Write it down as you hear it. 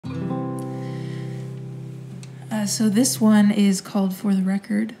So this one is called For the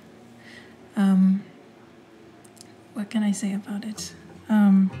Record. What can I say about it? I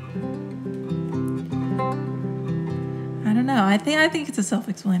don't know. I think it's a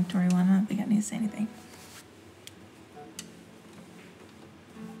self-explanatory one. I don't think I need to say anything.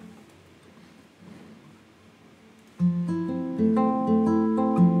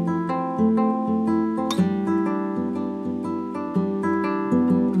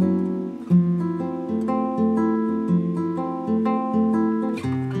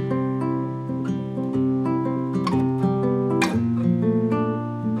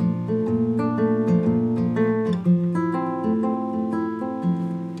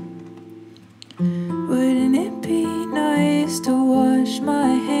 Wouldn't it be nice to wash my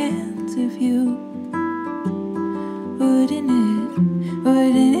hands of you?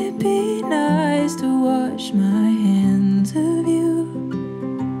 Wouldn't it be nice to wash my hands of you?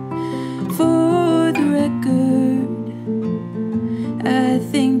 For the record, I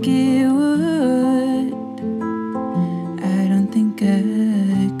think it would. I don't think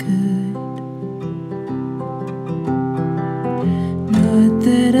I could. Not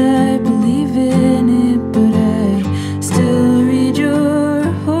that I believe in it, but I still read your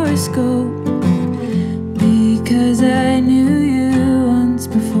horoscope, because I knew you once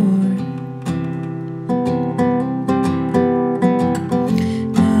before.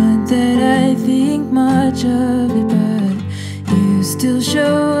 Not that I think much of it, but you still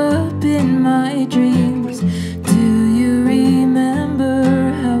show up in my dreams. Do you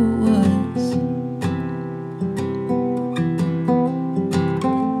remember how it was?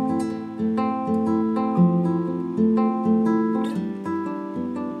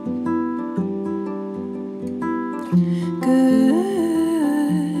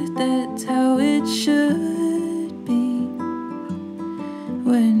 Good, that's how it should be.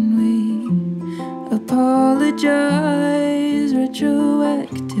 When we apologize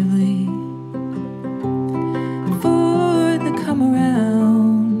retroactively for the come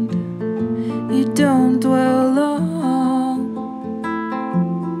around, you don't dwell long.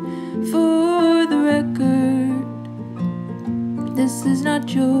 For the record, this is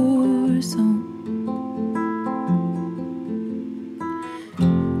not your song.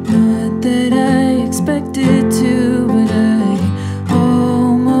 Not that I expected to, but I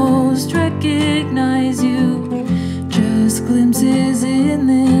almost recognize you. Just glimpses in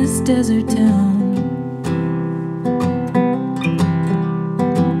this desert town.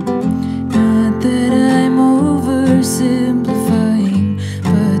 Not that I'm oversimplifying,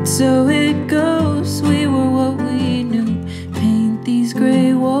 but so it goes. We were what we knew. Paint these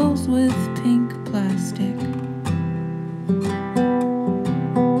gray walls with pink plastic.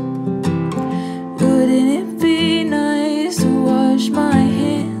 Wouldn't it be nice to wash my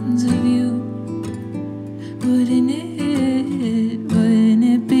hands of you? Wouldn't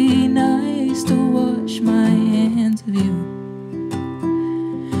it be nice to wash my hands of you?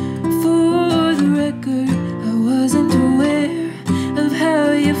 For the record, I wasn't aware of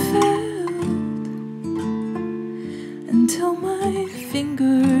how you felt until my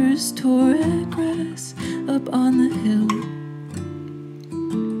fingers tore at grass up on the hill.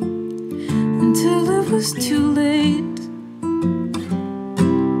 Until it was too